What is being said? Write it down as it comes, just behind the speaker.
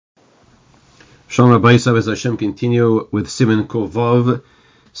Shalom Rabbi Yisrael, as Hashem continue with Siman Kovov,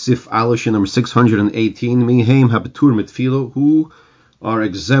 Sif Alish, number 618, Miheim Habetur Mitfilo, who are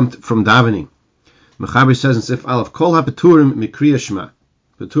exempt from davening. Mechaber says in Sif Aleph, Kol Habeturim Mikriya Shema,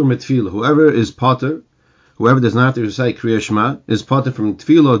 Betur Mitfilo, whoever is potter, whoever does not have to recite Kriya Shema, is potter from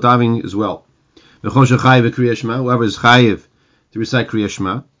Tefila davening as well. V'chol shechayiv Kriya Shema, whoever is chayiv to recite Kriya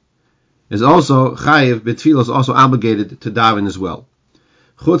Shema, is also chayiv, B'tefila is also obligated to daven as well.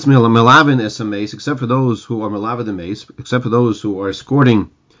 Chutz melavin es mace, except for those who are melavid the mace, except for those who are escorting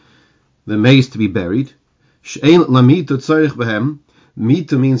the mace to be buried. She'ein lamitu tzarich behem.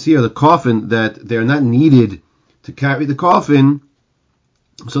 Mitu means here the coffin, that they are not needed to carry the coffin,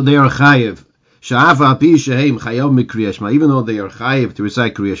 so they are chayiv. She'afa pi shehem chayav mikriya shema, even though they are chayiv to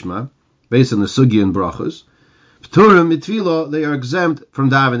recite kriya shema, based on the sugi and brachos. P'turim mitfilo, they are exempt from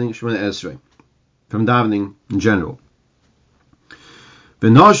davening shemona esrei, from davening in general.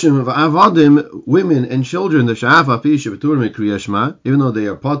 Benoshim v'avadim, women and children, the sha'afa pisha b'turim kriya shema, even though they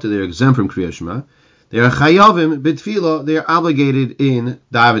are potter, they are exempt from kriya shema. They are chayavim b'tfila, they are obligated in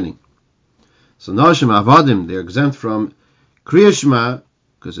davening. So noshim avadim, they are exempt from kriya shema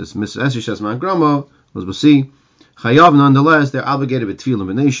because it's Mr. Esrish Esman Gramo, as we'll see. Chayav, nonetheless, they're obligated b'tfila.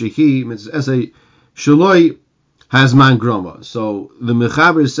 B'nei shehi Mr. Esay shaloi hasman groma. So the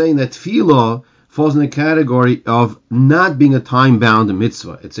mechaber is saying that tefila falls in the category of not being a time-bound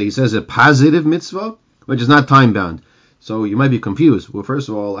mitzvah. He says a positive mitzvah, which is not time-bound. So you might be confused. Well, first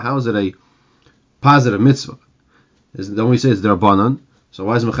of all, how is it a positive mitzvah? Don't we say it's the Rabbanan? So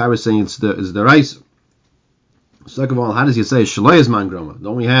why is Mechaber saying it's the Reis? Second of all, how does he say Shaloi is man groma?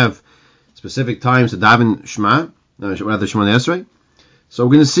 Don't we have specific times to daven Shema, rather Shemona Esrei? So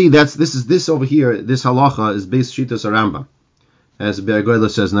we're going to see this over here. This halacha is based Shitas Rambam, as Berura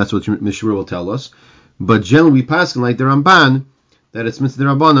says, and that's what Mishna will tell us. But generally we pass like the Ramban, that it's mitzvah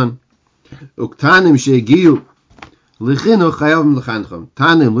Rabbanan. Uktanim shegiu lichinuch chayavim lechanchem.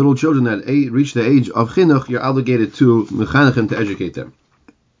 Tanim, little children that reach the age of chinuch, you're obligated to mechanchem, to educate them.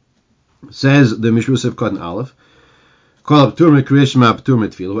 Says the Mishna Sivkot and Aleph, Kol P'tur Kriya Shema P'tur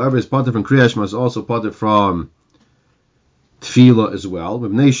Mitfila. Whoever is potter from Kriya Shema is also potter from Tefila as well.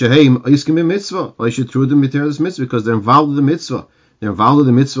 Because they're involved with the mitzvah. They're involved with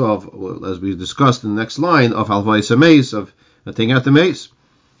the mitzvah of, as we discussed in the next line, of halvayis mace, of taking out the mace.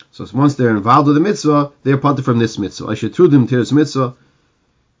 So once they're involved with the mitzvah, they're potter from this mitzvah. I should through them to this mitzvah,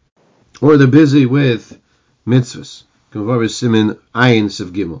 or they're busy with mitzvahs. Simin ayin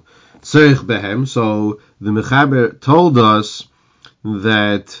seif gimel. Tzarich behem. So the mechaber told us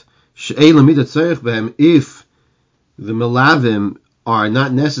that she'ei lamida tzarich behem, if the melavim are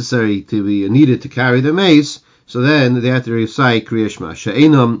not necessary to be needed to carry the mace, so then they have to recite Kriya Shema.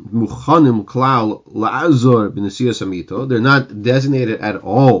 She'enam muchanim klal la'azor b'nesiyas hamito. They're not designated at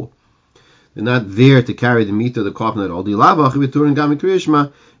all. They're not there to carry the mito, the coffin at all.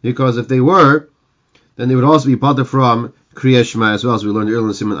 Because if they were, then they would also be potter from Kriya Shema as well, as we learned earlier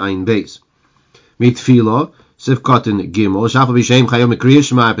in Siman Ayin Beis. Mitfilo. Sifkatin Gimel, Shafal B'Shem Chayom Kriya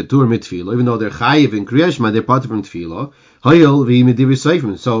Shema Betur Mitfilo. Even though they're chayiv in Kriya Shema, they're part from Tefila. Hayol v'Yimediv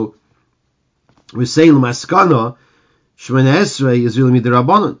Seifim. So we say L'maskana Shemona Esrei is really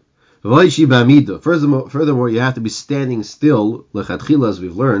midrabanan. V'Yishi B'Amida. Furthermore, you have to be standing still. Lechatchila, as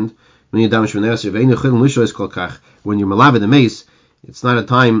we've learned, when you're down Shemona Esrei, V'Einu Chilin Lishois Kol Kach. When you're malav the mace, it's not a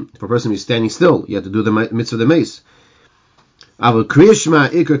time for a person to be standing still. You have to do the mitzvah of the mace. But by Kriya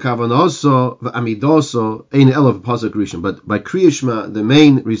Shema, the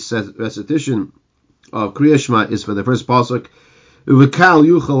main recitation of Kriya Shema is for the first pasuk,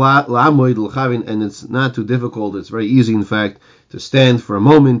 and it's not too difficult. It's very easy, in fact, to stand for a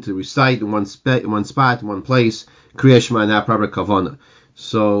moment to recite in one spot, in one place, Kriya Shema, and that proper kavanah.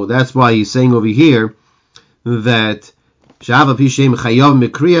 So that's why he's saying over here that Shava Pishem Chayav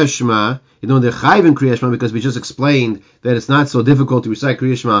Mikriya Shema. You know, they're chayiv in Kriya Shema because we just explained that it's not so difficult to recite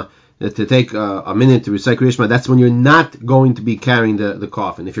Kriya Shema, to take a minute to recite Kriya Shema. That's when you're not going to be carrying the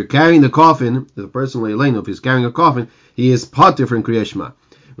coffin. If you're carrying the coffin, the person if he's carrying a coffin, he is potter from Kriya Shema.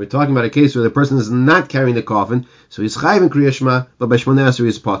 We're talking about a case where the person is not carrying the coffin, so he's chayiv in Kriya Shema, but by Shemona Esrei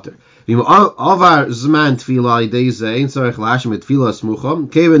is potter. Avar zman tefila idei in tzarich la'ashim et tefila smucha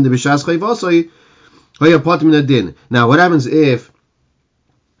kevin de b'shas chayvasoi hoya potter min adin. Now, what happens if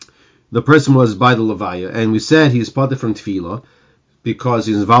the person was by the levaya, and we said he's potter from tefillah because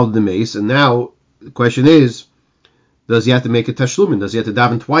he's involved in the mace, and now the question is, does he have to make a tashlumin? Does he have to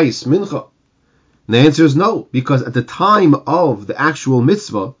daven twice mincha? And the answer is no, because at the time of the actual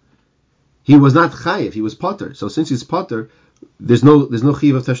mitzvah, he was not chayiv, he was potter. So since he's potter, there's no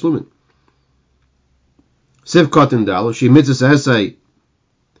chiv of tashlumin. Siv kotin dal, she mitzvah esay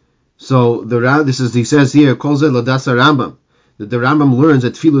So he says here, Kol Zeh L'Dasa Rambam, that the Rambam learns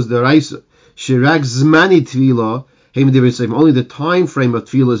that Tefila is D'Oraisa. Shirag Zmani Tefila, only the time frame of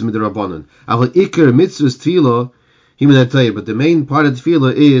Tefila is Midrabanan. Aval Iker Mitzvahs Tefila, but the main part of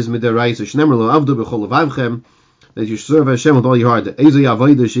Tefila is Midraisa. Shnemer Lo Avdu B'Chol Avavchem, that you serve Hashem with all your heart. Ezei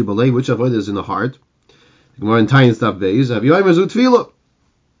Avodah Shibalei, which Avodah is in the heart. Gemara in Tayin Stop Beis. Aviyoyim Azu Tefila.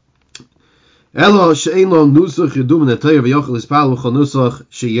 Elo she'ein lo nusach yedum in the Torah v'yochel ispal v'chol nusach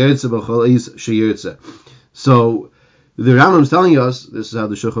sheyertze v'chol is sheyertze. So the Rambam is telling us, this is how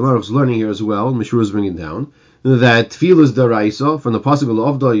the Shulchan Aruch is learning here as well, Mishra is bringing down, that Tefila is D'Oraisa from the pasuk of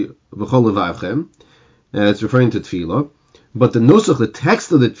Avdoi v'chol levavchem. It's referring to Tefila, but the nusach, the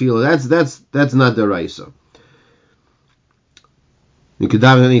text of the Tefila, that's not D'Oraisa. You could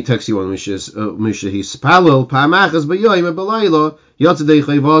have any text you want, Misha Hispalel Pamachas Bayoyim Balayla Yatzadei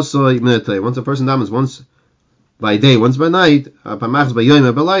Chayvasoi Minatay. Once a person davens once by day, once by night, Pamachas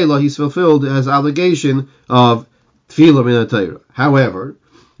Bayoyim Balayla, he's fulfilled his obligation of Tefila Minatay. However,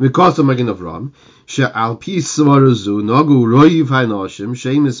 because of Magen Avram, She'al Pi Svarazu Nagu Roiv Hainoshim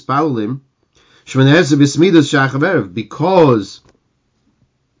Sheim Ispalim Shmaneser Bismidas Shachaverev, because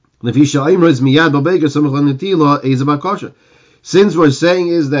Nefisha Imrez Miyad Babeka Samach Lanatila Ezabakosha. Since we're saying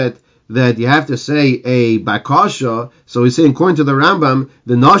is that you have to say a bakasha, so he's saying according to the Rambam,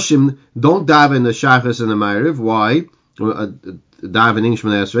 the Nashim don't daven the Shachas and the Ma'ariv. Why? Davening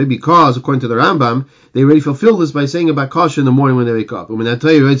Shmoneh Esrei, because according to the Rambam, they already fulfill this by saying a bakasha in the morning when they wake up.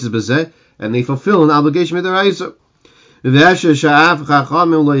 And they fulfill an obligation with their Isa. It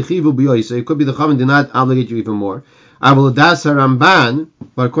could be the Chachamim did not obligate you even more. But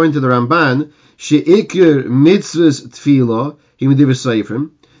according to the Ramban, she'ikir mitzvahs tefila,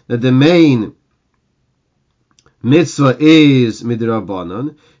 that the main mitzvah is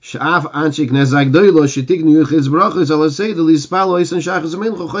midrabanan. She'af anshik nezag doilo shetignu yichiz brachos ala seidel ispalo isan shachas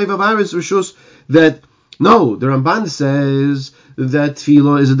mincha chayv avaris rishus. That no, the Ramban says that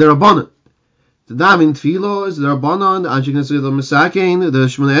tefila is a derabanan. The damin tefila is a derabanan. Anshik nezag doilo misakein the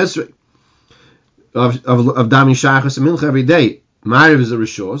Shmoneh Esrei of damin shachas mincha every day. Ma'ariv is a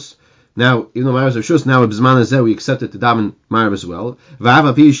rishus. Now, even though Ma'ariv is a rishus, now b'zman hazeh we accept it to daven Ma'ariv as well.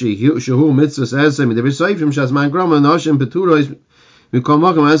 V'ava pi shehu mitzvahs esem midavar seifim shasman grama noshim peturos mikol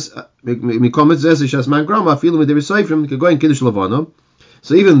mitzvahs shasman grama afilu midavar seifim kegoyin kiddush levana.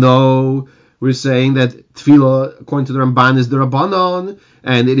 So even though we're saying that Tefillah, according to the Ramban, is the Rabbanon,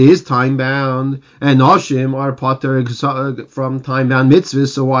 and it is time-bound, and Noshim are potter from time-bound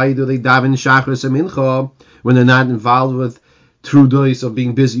mitzvahs, so why do they daven Shachris and Mincha when they're not involved with true dois of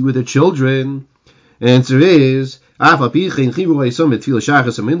being busy with their children? The answer is, the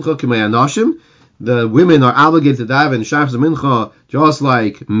women are obligated to daven Shachris and Mincha just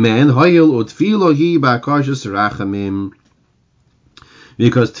like men,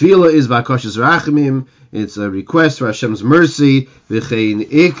 because Tefillah is Bakashas Rachamim, it's a request for Hashem's mercy, V'chein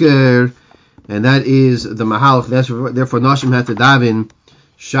Iker, and that is the Mahalach. Therefore, Nashim had to daven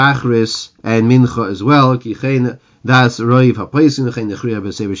Shachris and Mincha as well. Kichein das Roiv HaPaisin, V'chein Nechriya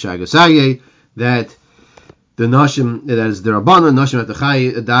B'Sever Shagasaye, that the Nashim, that is the Rabbanan, Nashim had to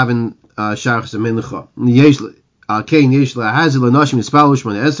daven Shachris and Mincha. Kein Yesh La'hazil, Nashim Yispalo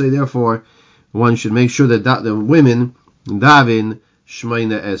Shmoneh Esrei, therefore, one should make sure that the women daven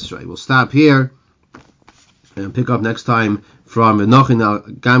Shmoneh Esrei. We'll stop here and pick up next time from Nochin al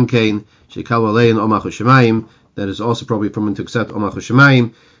Gamkein Shekal Alein Omach Shemayim. That is also probably permitted to accept Omach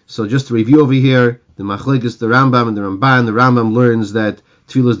Shemayim. So just to review over here, the Machlekes, the Rambam and the Ramban. The Rambam learns that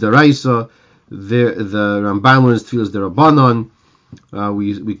Tefillah is D'Oraisa. The Ramban learns Tefillah is the Rabbanon.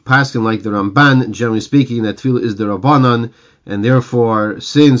 We paskin like the Ramban, generally speaking, that Tefillah is the Rabbanon. And therefore,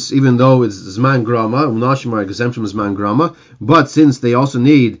 since, even though it's Zman Grama, Nashim are exempt from Zman Grama, but since they also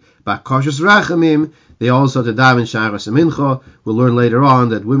need Bakashas Rachamim, they also have to daven Shachas and Mincha. We'll learn later on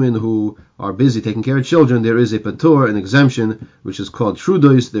that women who are busy taking care of children, there is a patur, an exemption, which is called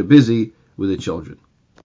Trudois, they're busy with the children.